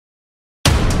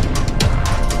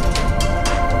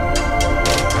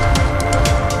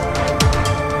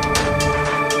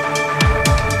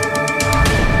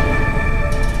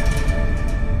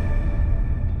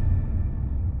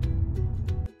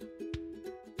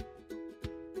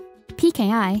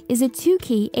PKI is a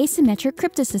two-key asymmetric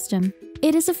cryptosystem.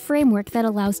 It is a framework that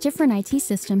allows different IT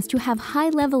systems to have high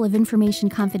level of information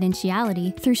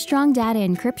confidentiality through strong data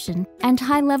encryption and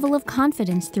high level of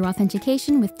confidence through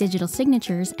authentication with digital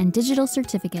signatures and digital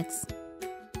certificates.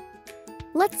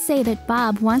 Let's say that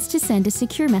Bob wants to send a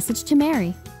secure message to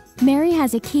Mary. Mary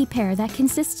has a key pair that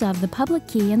consists of the public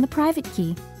key and the private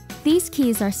key. These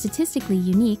keys are statistically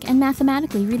unique and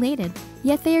mathematically related,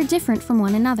 yet they are different from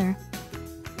one another.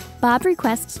 Bob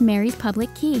requests Mary's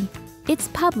public key. It's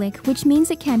public, which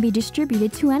means it can be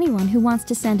distributed to anyone who wants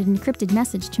to send an encrypted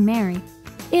message to Mary.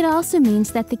 It also means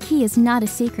that the key is not a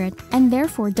secret and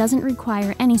therefore doesn't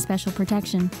require any special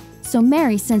protection. So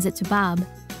Mary sends it to Bob.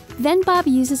 Then Bob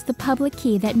uses the public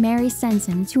key that Mary sends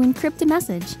him to encrypt a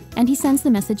message, and he sends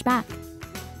the message back.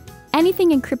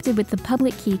 Anything encrypted with the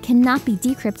public key cannot be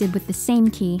decrypted with the same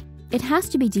key. It has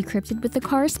to be decrypted with the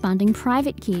corresponding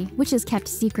private key, which is kept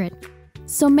secret.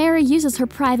 So Mary uses her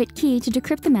private key to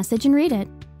decrypt the message and read it.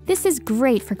 This is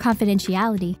great for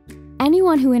confidentiality.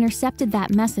 Anyone who intercepted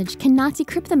that message cannot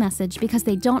decrypt the message because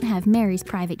they don't have Mary's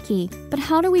private key. But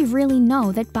how do we really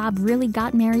know that Bob really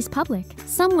got Mary's public?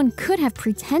 Someone could have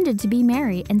pretended to be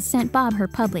Mary and sent Bob her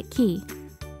public key.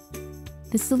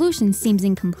 The solution seems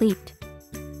incomplete.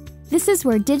 This is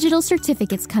where digital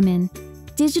certificates come in.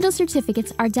 Digital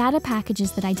certificates are data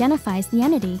packages that identifies the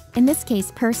entity, in this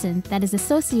case person, that is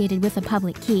associated with a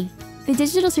public key. The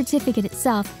digital certificate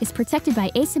itself is protected by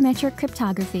asymmetric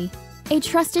cryptography. A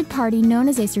trusted party known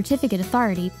as a certificate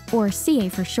authority, or CA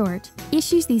for short,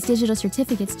 issues these digital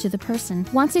certificates to the person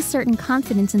once a certain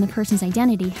confidence in the person's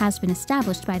identity has been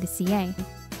established by the CA.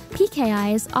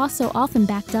 PKI is also often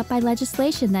backed up by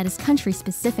legislation that is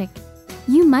country-specific.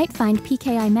 You might find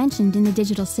PKI mentioned in the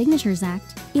Digital Signatures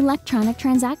Act, Electronic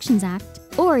Transactions Act,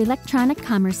 or Electronic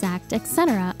Commerce Act,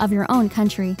 etc. of your own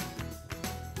country.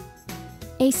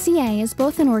 A CA is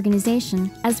both an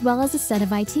organization as well as a set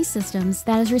of IT systems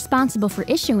that is responsible for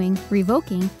issuing,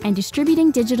 revoking, and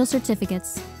distributing digital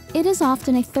certificates. It is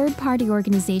often a third-party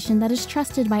organization that is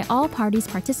trusted by all parties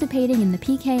participating in the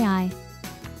PKI.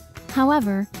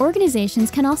 However, organizations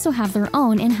can also have their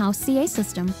own in-house CA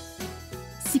system.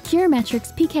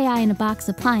 Securemetric's PKI in a Box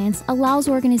appliance allows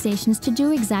organizations to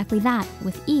do exactly that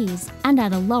with ease and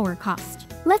at a lower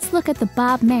cost. Let's look at the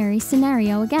Bob-Mary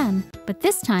scenario again, but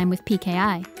this time with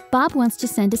PKI. Bob wants to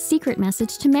send a secret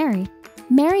message to Mary.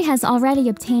 Mary has already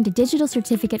obtained a digital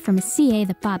certificate from a CA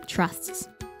that Bob trusts.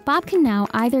 Bob can now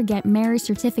either get Mary's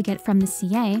certificate from the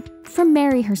CA, from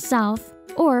Mary herself,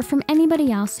 or from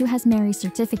anybody else who has Mary's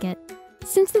certificate.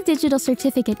 Since the digital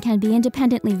certificate can be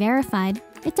independently verified,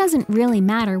 it doesn't really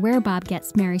matter where Bob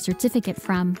gets Mary's certificate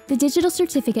from. The digital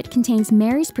certificate contains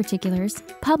Mary's particulars,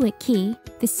 public key,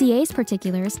 the CA's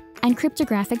particulars, and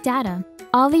cryptographic data.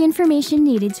 All the information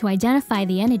needed to identify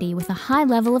the entity with a high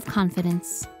level of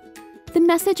confidence. The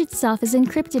message itself is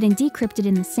encrypted and decrypted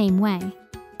in the same way.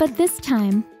 But this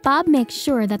time, Bob makes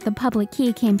sure that the public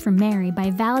key came from Mary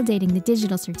by validating the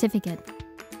digital certificate.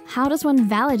 How does one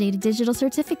validate a digital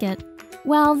certificate?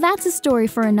 Well, that's a story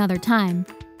for another time.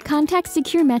 Contact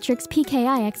Securemetric's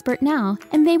PKI expert now,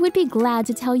 and they would be glad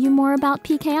to tell you more about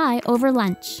PKI over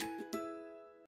lunch.